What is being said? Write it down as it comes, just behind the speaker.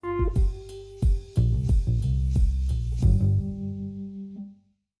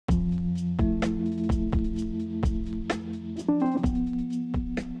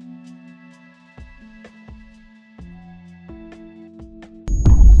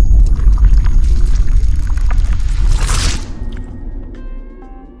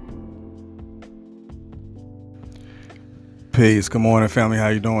Peace. Good morning, family. How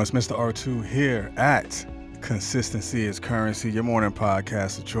you doing? It's Mr. R2 here at Consistency is Currency, your morning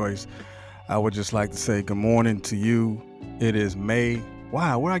podcast of choice. I would just like to say good morning to you. It is May.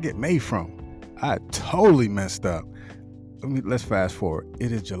 Wow, where I get May from? I totally messed up. Let's fast forward.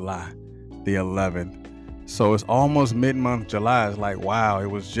 It is July the 11th. So it's almost mid-month. July is like, wow,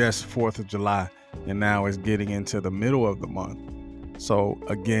 it was just 4th of July, and now it's getting into the middle of the month. So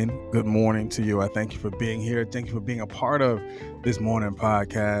again, good morning to you. I thank you for being here. Thank you for being a part of this morning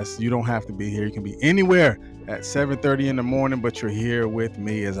podcast. You don't have to be here. You can be anywhere at 7:30 in the morning, but you're here with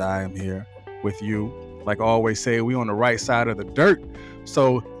me as I am here with you. Like I always say, we on the right side of the dirt.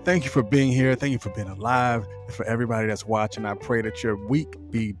 So thank you for being here. Thank you for being alive. And for everybody that's watching, I pray that your week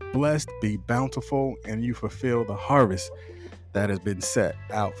be blessed, be bountiful, and you fulfill the harvest that has been set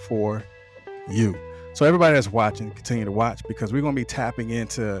out for you. So everybody that's watching, continue to watch, because we're going to be tapping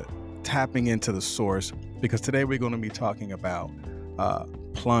into the source, because today we're going to be talking about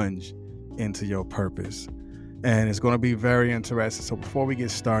plunge into your purpose. And it's going to be very interesting. So before we get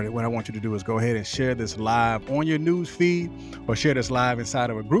started, what I want you to do is go ahead and share this live on your news feed, or share this live inside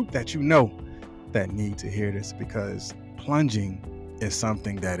of a group that you know that need to hear this, because plunging is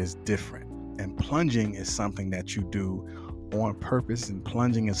something that is different. And plunging is something that you do on purpose, and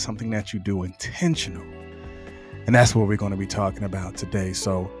plunging is something that you do intentional. And that's what we're going to be talking about today.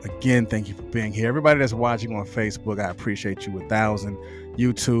 So again, thank you for being here. Everybody that's watching on Facebook, I appreciate you 1,000.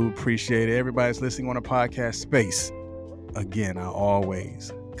 YouTube, appreciate it. Everybody that's listening on a podcast space, again, I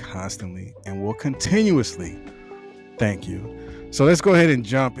always, constantly, and will continuously thank you. So let's go ahead and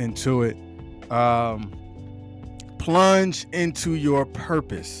jump into it. Plunge into your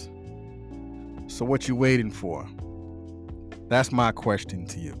purpose. So what you waiting for? That's my question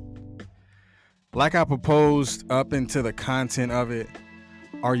to you. Like I proposed up into the content of it,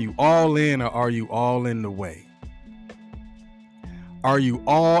 are you all in, or are you all in the way? Are you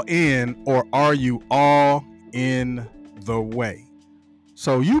all in, or are you all in the way?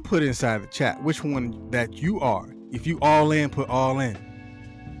 So you put inside the chat which one that you are. If you all in, put all in.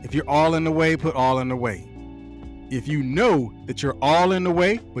 If you're all in the way, put all in the way. If you know that you're all in the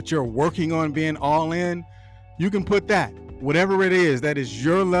way, but you're working on being all in, you can put that. Whatever it is, that is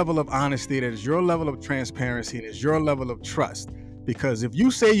your level of honesty, that is your level of transparency, and is your level of trust. Because if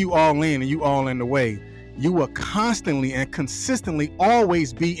you say you all in and you all in the way, you will constantly and consistently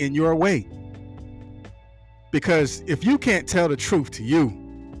always be in your way. Because if you can't tell the truth to you,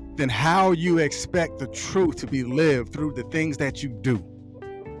 then how you expect the truth to be lived through the things that you do?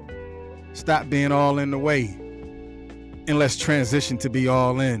 Stop being all in the way, and let's transition to be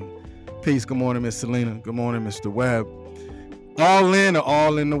all in. Peace. Good morning, Miss Selena. Good morning, Mr. Webb. All in or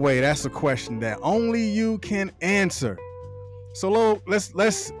all in the way? That's a question that only you can answer. So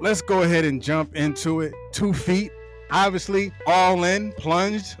let's go ahead and jump into it. 2 feet, obviously, all in,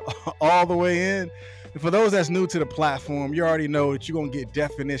 plunged all the way in. And for those that's new to the platform, you already know that you're going to get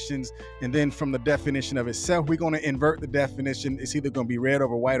definitions. And then from the definition of itself, we're going to invert the definition. It's either going to be red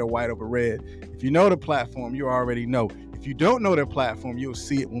over white or white over red. If you know the platform, you already know. If you don't know the platform, you'll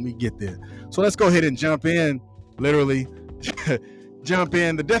see it when we get there. So let's go ahead and jump in, literally. Jump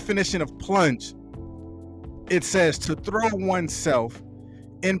in. The definition of plunge, it says to throw oneself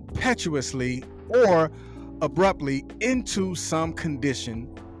impetuously or abruptly into some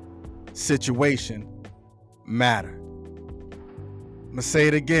condition, situation, matter. I'm gonna say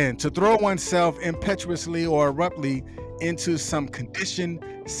it again. To throw oneself impetuously or abruptly into some condition,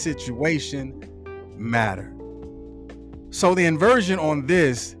 situation, matter. So the inversion on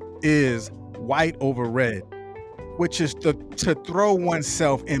this is white over red, which is to throw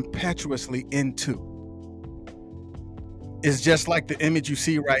oneself impetuously into. It's just like the image you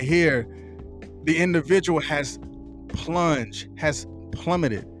see right here. The individual has plunged, has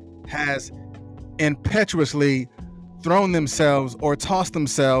plummeted, has impetuously thrown themselves or tossed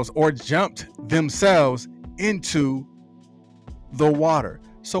themselves or jumped themselves into the water.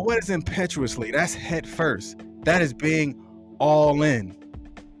 So what is impetuously? That's head first. That is being all in.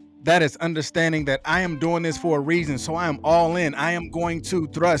 That is understanding that I am doing this for a reason. So I am all in. I am going to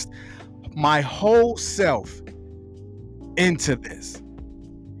thrust my whole self into this,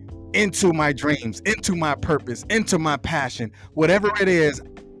 into my dreams, into my purpose, into my passion, whatever it is,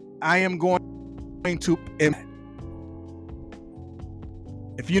 I am going to.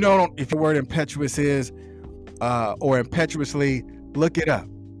 If you don't, if the word impetuous is, or impetuously, look it up.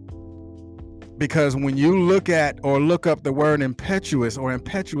 Because when you look at or look up the word impetuous or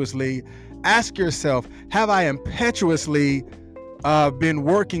impetuously, ask yourself, have I impetuously been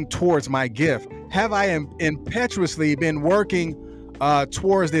working towards my gift? Have I impetuously been working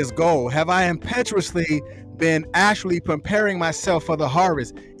towards this goal? Have I impetuously been actually preparing myself for the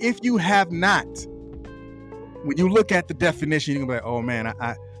harvest? If you have not, when you look at the definition, you can be like, oh man,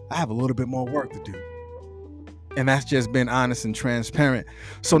 I have a little bit more work to do. And that's just been honest and transparent.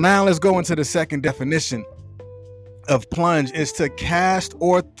 So now let's go into the second definition of plunge. Is to cast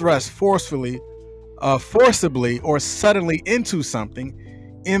or thrust forcibly or suddenly into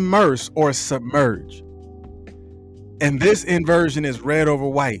something, immerse or submerge. And this inversion is red over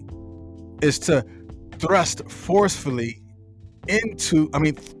white. Is to thrust forcefully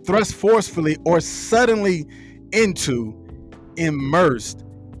or suddenly into, immersed,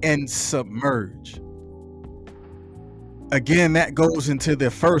 and submerge. Again, that goes into the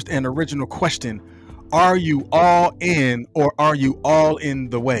first and original question. Are you all in, or are you all in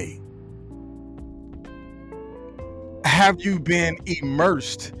the way? Have you been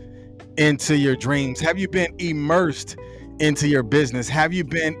immersed into your dreams? Have you been immersed into your business? Have you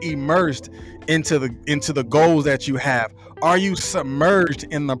been immersed into the goals that you have? Are you submerged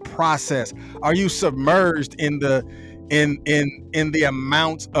in the process? Are you submerged in the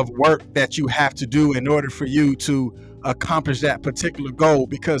amount of work that you have to do in order for you to accomplish that particular goal?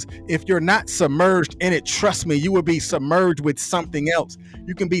 Because if you're not submerged in it, trust me, you will be submerged with something else.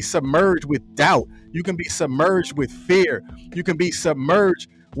 You can be submerged with doubt. You can be submerged with fear. You can be submerged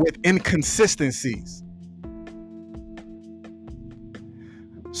with inconsistencies.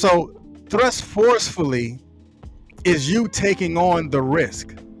 So thrust forcefully is you taking on the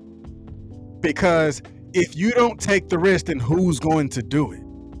risk. Because if you don't take the risk, then who's going to do it?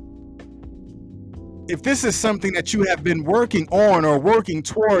 If this is something that you have been working on or working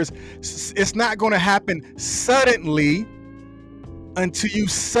towards, it's not going to happen suddenly until you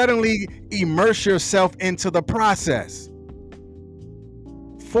suddenly immerse yourself into the process.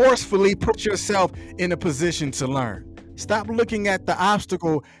 Forcefully put yourself in a position to learn. Stop looking at the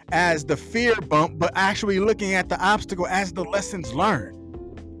obstacle as the fear bump, but actually looking at the obstacle as the lessons learned.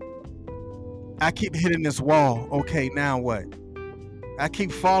 I keep hitting this wall. Okay, now what? I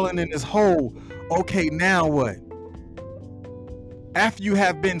keep falling in this hole. Okay, now what? After you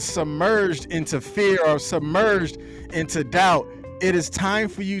have been submerged into fear or submerged into doubt, it is time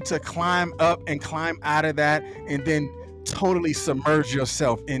for you to climb up and climb out of that, and then totally submerge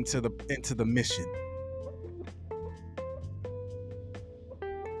yourself into the mission.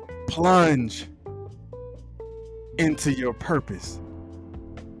 Plunge into your purpose.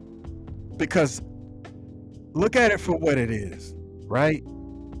 Because look at it for what it is, right?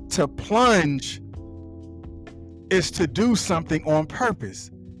 To plunge is to do something on purpose.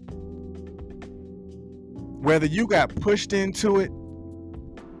 Whether you got pushed into it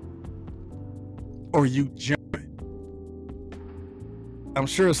or you jump it. I'm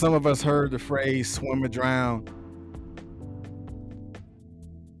sure some of us heard the phrase swim or drown.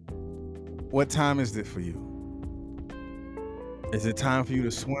 What time is it for you? Is it time for you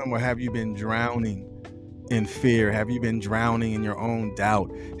to swim, or have you been drowning in fear? Have you been drowning in your own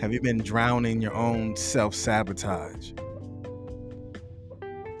doubt? Have you been drowning in your own self-sabotage?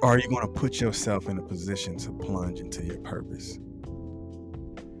 Or are you going to put yourself in a position to plunge into your purpose?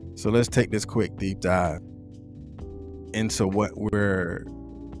 So let's take this quick deep dive into what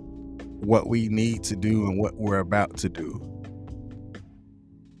we need to do and what we're about to do.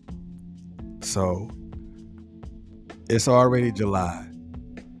 So it's already July.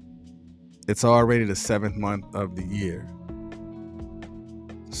 It's already the 7th month of the year.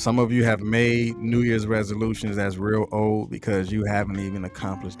 Some of you have made New Year's resolutions that's real old because you haven't even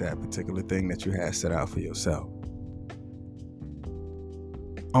accomplished that particular thing that you had set out for yourself.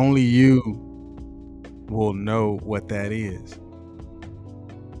 Only you will know what that is.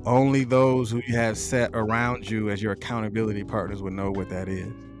 Only those who you have set around you as your accountability partners will know what that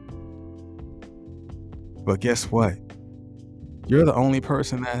is. But guess what? You're the only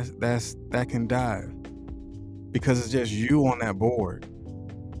person that can dive, because it's just you on that board.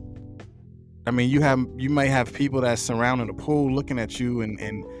 I mean, you may have people that's surrounding the pool looking at you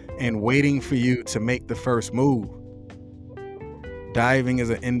and waiting for you to make the first move. Diving is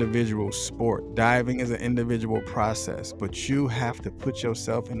an individual sport. Diving is an individual process, but you have to put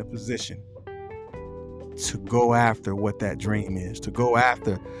yourself in a position to go after what that dream is, to go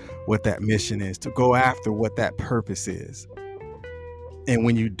after what that mission is, to go after what that purpose is. And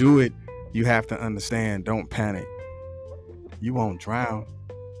when you do it, you have to understand, don't panic. You won't drown.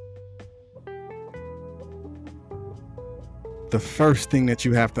 The first thing that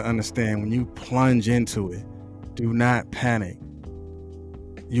you have to understand when you plunge into it, do not panic.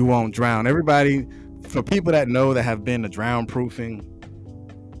 You won't drown. Everybody, for people that know, that have been to drown proofing,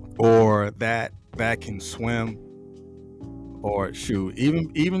 or that can swim, Or shoot,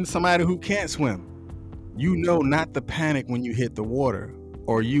 even somebody who can't swim, you know not to panic when you hit the water,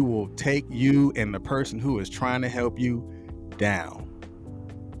 or you will take you and the person who is trying to help you down.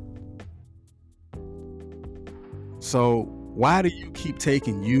 So why do you keep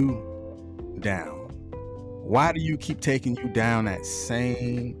taking you down? Why do you keep taking you down that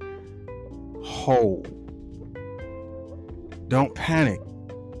same hole? Don't panic.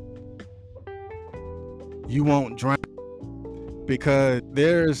 You won't drown, because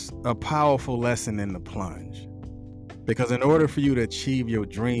there's a powerful lesson in the plunge. Because in order for you to achieve your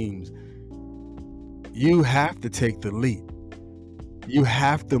dreams, you have to take the leap. You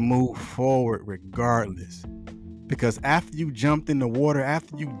have to move forward regardless. Because after you jumped in the water,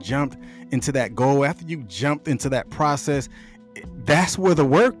 after you jumped into that goal, after you jumped into that process, that's where the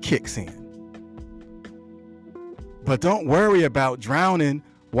work kicks in. But don't worry about drowning.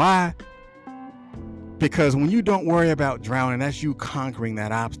 Why? Because when you don't worry about drowning, that's you conquering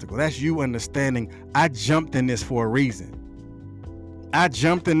that obstacle. That's you understanding, I jumped in this for a reason. I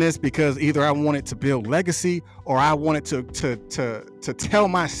jumped in this because either I wanted to build legacy, or I wanted to tell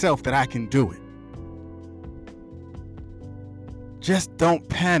myself that I can do it. Just don't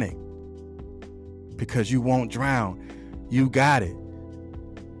panic, because you won't drown. You got it.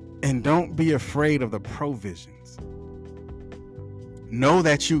 And don't be afraid of the provisions. Know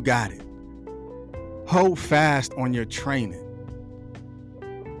that you got it. Hold fast on your training,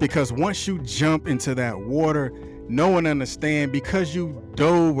 because once you jump into that water, no one understands, because you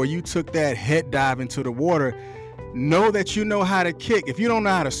dove or you took that head dive into the water, know that you know how to kick. If you don't know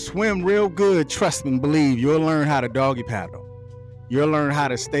how to swim real good, trust me, believe, you'll learn how to doggy paddle. You'll learn how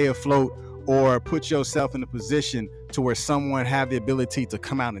to stay afloat, or put yourself in a position to where someone have the ability to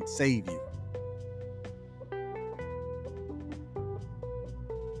come out and save you.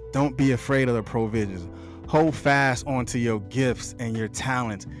 Don't be afraid of the provisions. Hold fast onto your gifts and your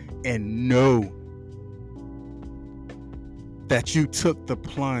talents, and know that you took the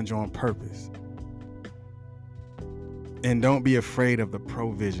plunge on purpose. And don't be afraid of the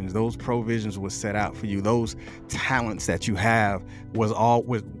provisions. Those provisions were set out for you. Those talents that you have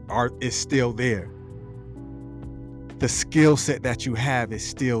is still there. The skill set that you have is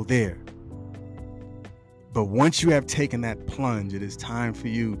still there. But once you have taken that plunge, it is time for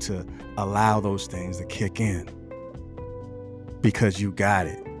you to allow those things to kick in, because you got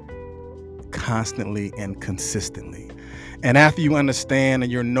it constantly and consistently. And after you understand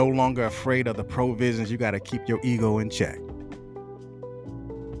and you're no longer afraid of the provisions, you got to keep your ego in check.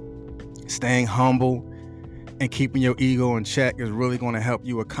 Staying humble and keeping your ego in check is really going to help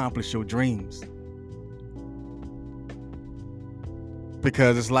you accomplish your dreams.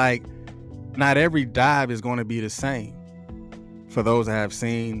 Because it's like, not every dive is going to be the same. For those that have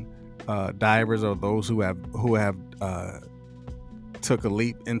seen divers, or those who have took a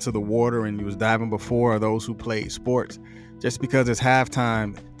leap into the water and you was diving before, or those who played sports, just because it's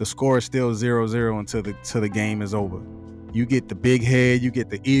halftime, the score is still 0-0 until the game is over. You get the big head, you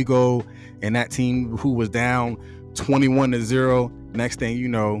get the ego, and that team who was down 21-0, next thing you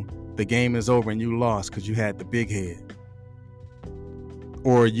know, the game is over and you lost because you had the big head.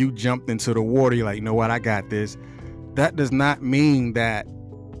 Or you jumped into the water, you're like, you know what, I got this. That does not mean that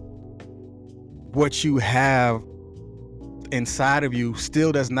what you have inside of you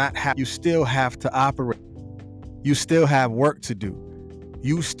still does not have, you still have to operate. You still have work to do.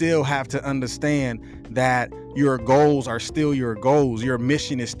 You still have to understand that your goals are still your goals. Your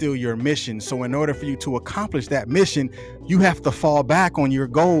mission is still your mission. So in order for you to accomplish that mission, you have to fall back on your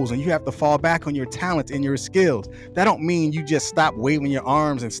goals, and you have to fall back on your talents and your skills. That don't mean you just stop waving your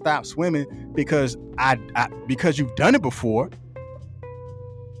arms and stop swimming because because you've done it before.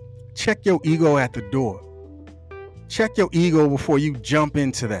 Check your ego at the door. Check your ego before you jump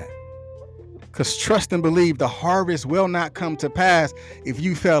into that. Because trust and believe, the harvest will not come to pass if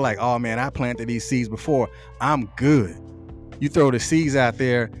you feel like, oh man, I planted these seeds before, I'm good. You throw the seeds out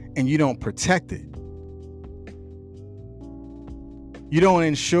there and you don't protect it. You don't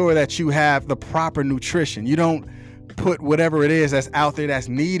ensure that you have the proper nutrition. You don't put whatever it is that's out there that's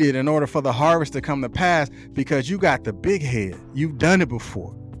needed in order for the harvest to come to pass, because you got the big head. You've done it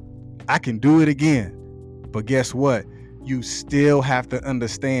before. I can do it again. But guess what? You still have to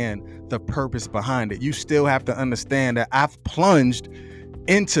understand the purpose behind it. You still have to understand that I've plunged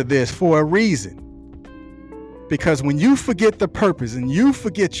into this for a reason. Because when you forget the purpose, and you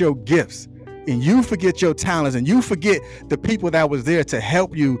forget your gifts, and you forget your talents, and you forget the people that was there to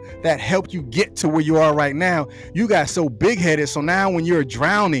help you, that helped you get to where you are right now, you got so big-headed. So now when you're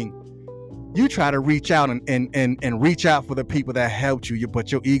drowning, you try to reach out and reach out for the people that helped you,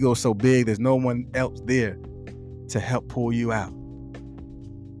 but your ego's so big, there's no one else there to help pull you out.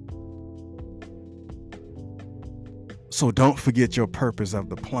 So don't forget your purpose of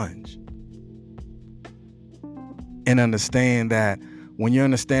the plunge. And understand that when you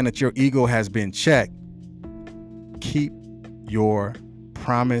understand that your ego has been checked, keep your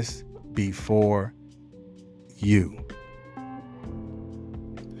promise before you.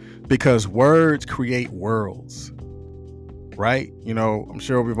 Because words create worlds, right? You know, I'm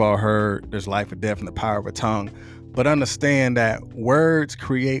sure we've all heard there's life or death in the power of a tongue, but understand that words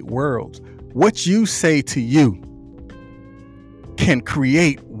create worlds. What you say to you can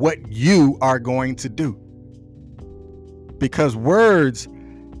create what you are going to do. Because words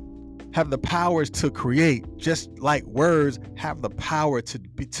have the powers to create, just like words have the power to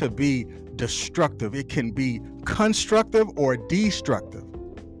be destructive. It can be constructive or destructive.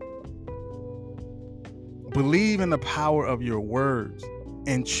 Believe in the power of your words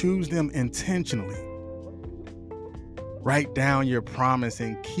and choose them intentionally. Write down your promise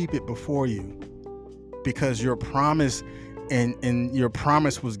and keep it before you, because your promise and your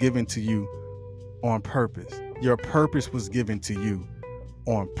promise was given to you on purpose. Your purpose was given to you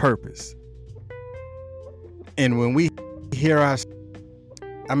on purpose. And when we hear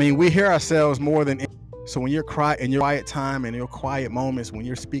we hear ourselves more than. So when you're in your quiet time and your quiet moments, when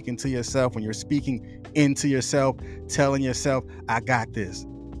you're speaking to yourself, when you're speaking into yourself, telling yourself, I got this.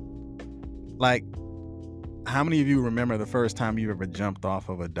 Like, how many of you remember the first time you ever jumped off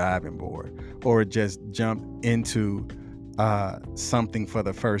of a diving board or just jumped into something for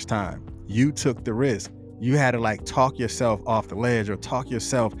the first time? You took the risk. You had to talk yourself off the ledge, or talk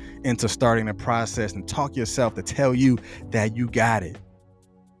yourself into starting the process, and talk yourself to tell you that you got it.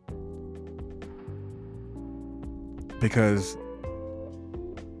 Because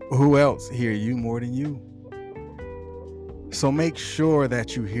who else hear you more than you? So make sure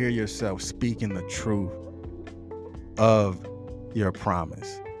that you hear yourself speaking the truth of your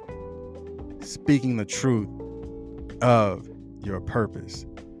promise, speaking the truth of your purpose,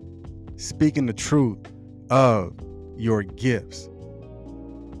 speaking the truth of your gifts.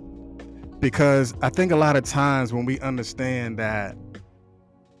 Because I think a lot of times when we understand that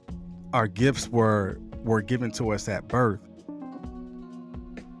our gifts were given to us at birth,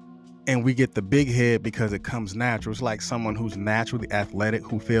 and we get the big head because it comes natural. It's like someone who's naturally athletic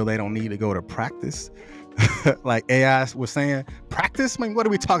who feel they don't need to go to practice. Like AI was saying, practice? I mean, what are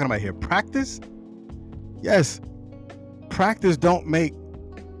we talking about here? Practice? Yes. Practice don't make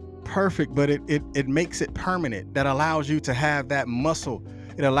perfect, but it makes it permanent. That allows you to have that muscle.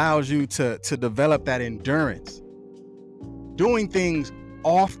 It allows you to develop that endurance. Doing things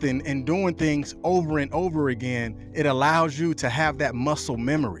often and doing things over and over again, it allows you to have that muscle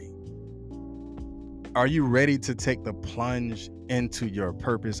memory. Are you ready to take the plunge into your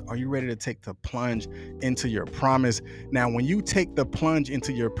purpose? Are you ready to take the plunge into your promise? Now, when you take the plunge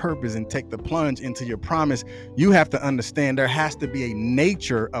into your purpose and take the plunge into your promise, you have to understand there has to be a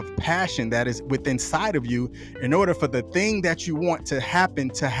nature of passion that is within inside of you in order for the thing that you want to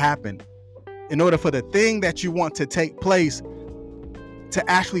happen. In order for the thing that you want to take place to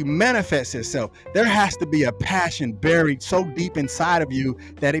actually manifest itself, there has to be a passion buried so deep inside of you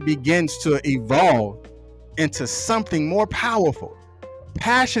that it begins to evolve into something more powerful.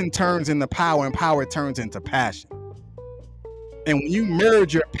 Passion turns into power, and power turns into passion. And when you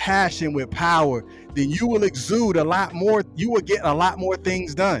merge your passion with power, then you will exude a lot more. You will get a lot more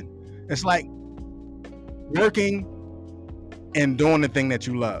things done. It's like working and doing the thing that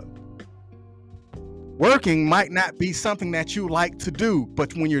you love. Working might not be something that you like to do,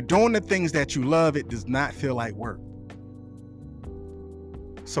 but when you're doing the things that you love, it does not feel like work.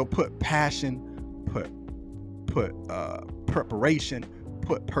 So put passion, put preparation,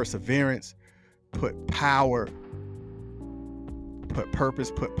 put perseverance, put power, put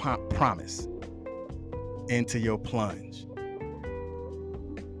purpose, put promise into your plunge,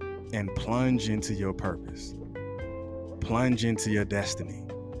 and plunge into your purpose, plunge into your destiny.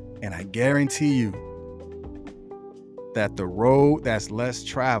 And I guarantee you that the road that's less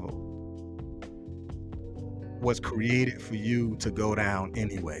traveled was created for you to go down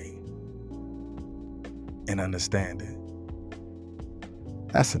anyway. And understand it.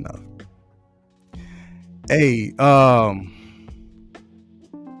 That's enough. Hey, I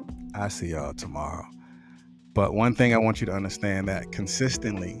see y'all tomorrow. But one thing I want you to understand, that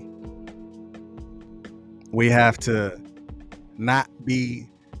consistently, we have to not be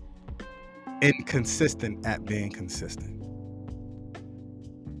inconsistent at being consistent.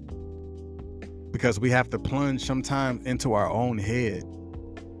 Because we have to plunge sometimes into our own head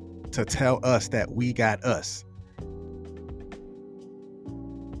to tell us that we got us.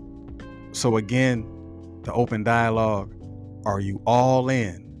 So again, the open dialogue. Are you all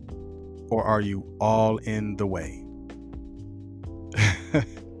in, or are you all in the way?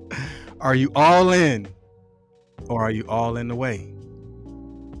 Are you all in, or are you all in the way?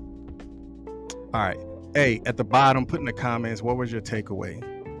 All right. Hey, at the bottom, put in the comments, what was your takeaway?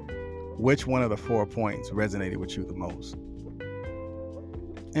 Which one of the 4 points resonated with you the most?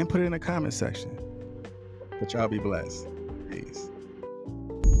 And put it in the comment section. But y'all be blessed. Peace.